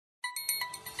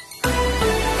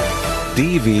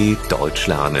DW Deutsch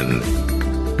lernen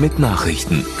mit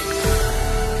Nachrichten.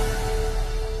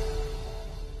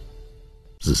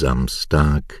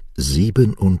 Samstag,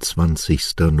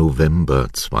 27. November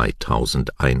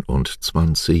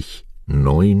 2021,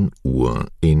 9 Uhr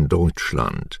in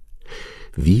Deutschland.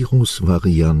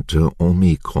 Virusvariante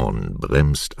Omikron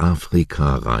bremst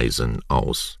Afrika-Reisen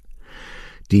aus.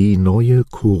 Die neue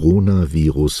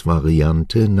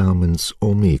Coronavirus-Variante namens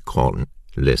Omikron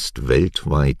lässt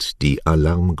weltweit die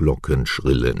Alarmglocken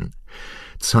schrillen.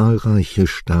 Zahlreiche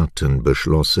Staaten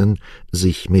beschlossen,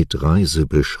 sich mit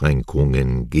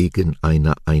Reisebeschränkungen gegen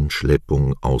eine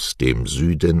Einschleppung aus dem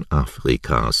Süden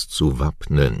Afrikas zu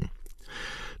wappnen.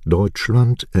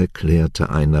 Deutschland erklärte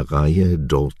eine Reihe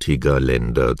dortiger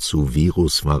Länder zu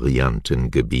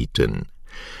Virusvariantengebieten.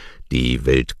 Die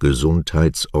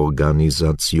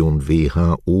Weltgesundheitsorganisation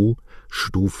WHO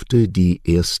stufte die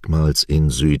erstmals in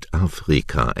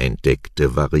Südafrika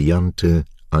entdeckte Variante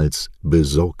als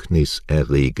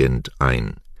besorgniserregend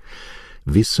ein.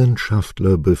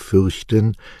 Wissenschaftler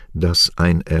befürchten, dass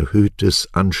ein erhöhtes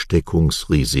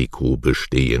Ansteckungsrisiko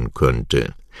bestehen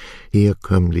könnte.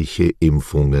 Herkömmliche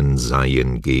Impfungen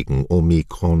seien gegen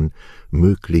Omikron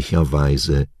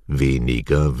möglicherweise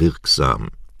weniger wirksam.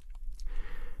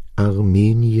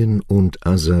 Armenien und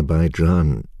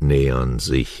Aserbaidschan nähern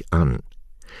sich an.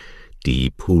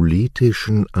 Die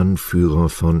politischen Anführer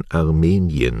von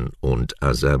Armenien und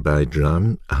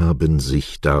Aserbaidschan haben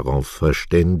sich darauf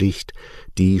verständigt,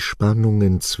 die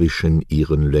Spannungen zwischen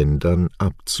ihren Ländern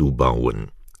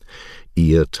abzubauen.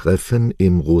 Ihr Treffen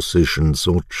im russischen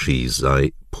Sotschi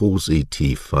sei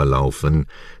positiv verlaufen,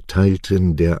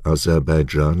 teilten der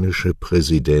aserbaidschanische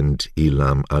Präsident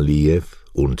Ilham Aliyev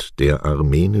und der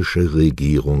armenische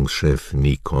Regierungschef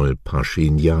Nikol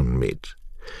Paschinjan mit.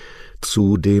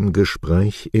 Zu dem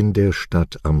Gespräch in der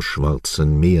Stadt am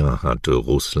Schwarzen Meer hatte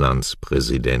Russlands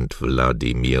Präsident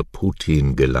Wladimir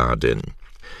Putin geladen.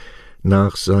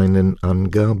 Nach seinen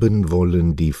Angaben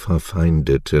wollen die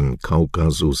verfeindeten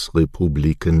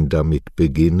Kaukasusrepubliken damit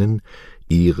beginnen,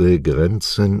 ihre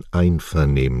Grenzen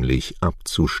einvernehmlich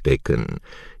abzustecken.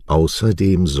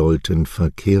 Außerdem sollten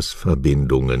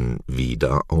Verkehrsverbindungen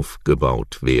wieder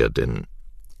aufgebaut werden.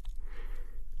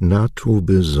 NATO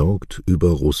besorgt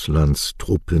über Russlands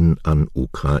Truppen an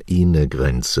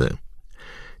Ukraine-Grenze.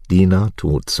 Die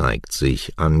NATO zeigt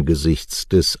sich angesichts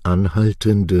des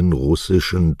anhaltenden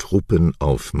russischen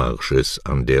Truppenaufmarsches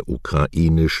an der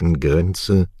ukrainischen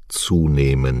Grenze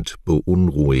zunehmend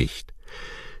beunruhigt.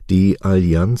 Die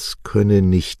Allianz könne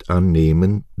nicht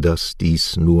annehmen, dass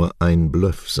dies nur ein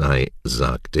Bluff sei,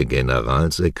 sagte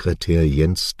Generalsekretär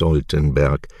Jens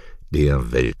Stoltenberg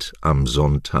der Welt am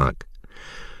Sonntag.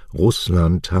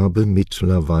 Russland habe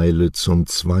mittlerweile zum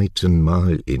zweiten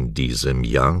Mal in diesem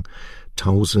Jahr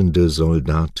Tausende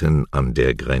Soldaten an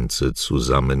der Grenze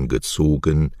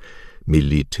zusammengezogen,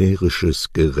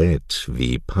 militärisches Gerät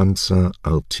wie Panzer,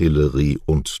 Artillerie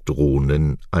und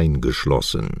Drohnen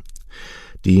eingeschlossen.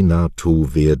 Die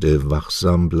NATO werde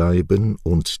wachsam bleiben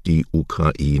und die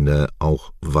Ukraine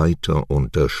auch weiter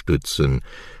unterstützen,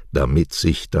 damit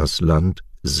sich das Land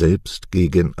selbst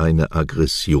gegen eine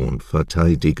Aggression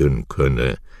verteidigen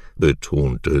könne,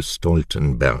 betonte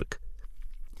Stoltenberg.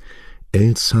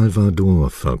 El Salvador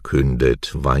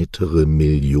verkündet weitere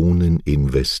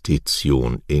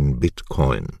Millioneninvestition in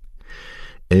Bitcoin.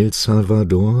 El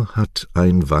Salvador hat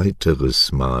ein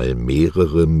weiteres Mal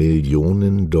mehrere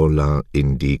Millionen Dollar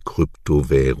in die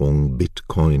Kryptowährung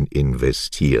Bitcoin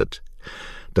investiert.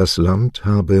 Das Land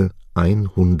habe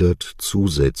 100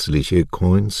 zusätzliche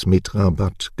Coins mit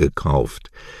Rabatt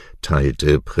gekauft,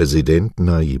 teilte Präsident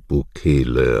Nayib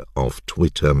Bukele auf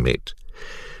Twitter mit.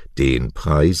 Den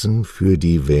Preisen für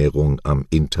die Währung am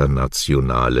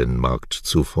internationalen Markt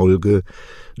zufolge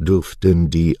dürften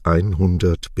die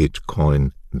 100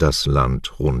 Bitcoin das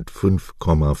Land rund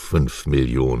 5,5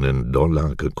 Millionen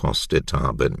Dollar gekostet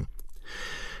haben.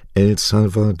 El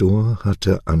Salvador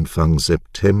hatte Anfang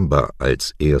September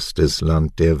als erstes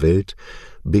Land der Welt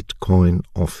Bitcoin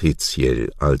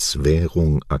offiziell als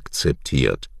Währung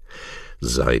akzeptiert.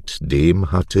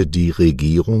 Seitdem hatte die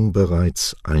Regierung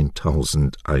bereits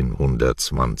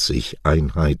 1120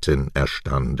 Einheiten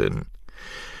erstanden.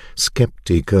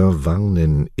 Skeptiker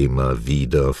warnen immer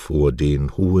wieder vor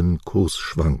den hohen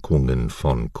Kursschwankungen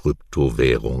von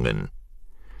Kryptowährungen.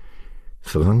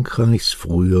 Frankreichs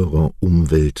früherer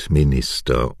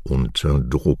Umweltminister unter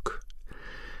Druck.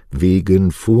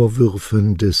 Wegen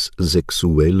Vorwürfen des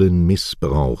sexuellen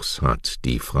Missbrauchs hat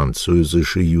die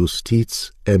französische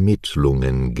Justiz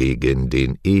Ermittlungen gegen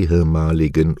den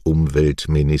ehemaligen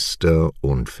Umweltminister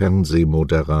und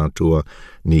Fernsehmoderator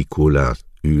Nicolas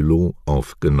Hulot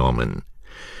aufgenommen.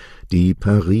 Die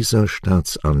Pariser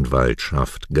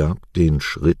Staatsanwaltschaft gab den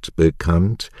Schritt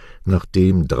bekannt,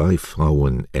 nachdem 3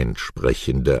 Frauen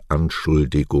entsprechende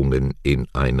Anschuldigungen in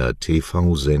einer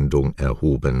TV-Sendung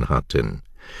erhoben hatten.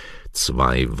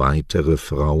 2 weitere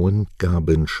Frauen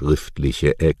gaben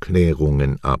schriftliche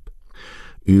Erklärungen ab.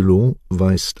 Hulot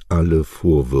weist alle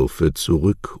Vorwürfe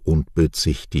zurück und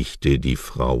bezichtigte die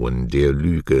Frauen der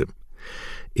Lüge.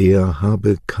 Er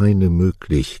habe keine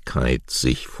Möglichkeit,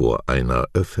 sich vor einer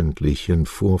öffentlichen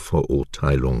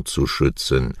Vorverurteilung zu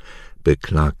schützen,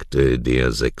 beklagte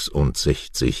der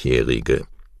 66-Jährige.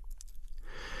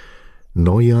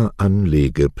 Neuer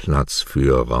Anlegeplatz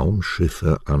für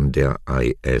Raumschiffe an der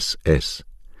ISS.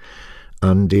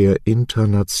 An der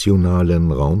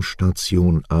internationalen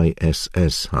Raumstation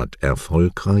ISS hat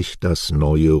erfolgreich das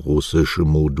neue russische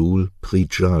Modul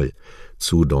Prigel,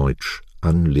 zu Deutsch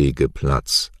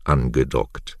Anlegeplatz,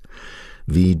 angedockt.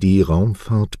 Wie die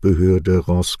Raumfahrtbehörde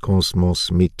Roskosmos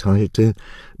mitteilte,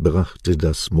 brachte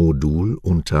das Modul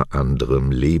unter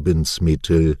anderem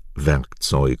Lebensmittel,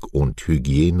 Werkzeug und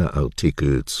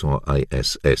Hygieneartikel zur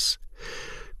ISS.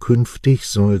 Künftig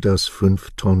soll das 5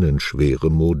 Tonnen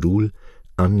schwere Modul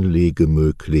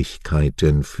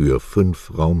Anlegemöglichkeiten für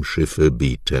 5 Raumschiffe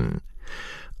bieten.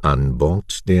 An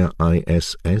Bord der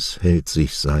ISS hält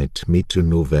sich seit Mitte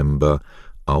November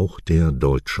auch der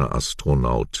deutsche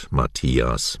Astronaut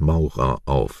Matthias Maurer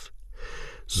auf.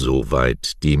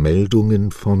 Soweit die Meldungen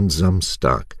von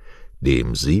Samstag,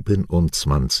 dem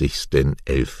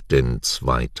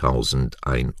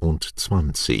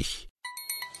 27.11.2021.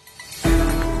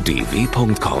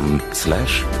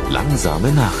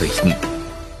 dw.com/langsame Nachrichten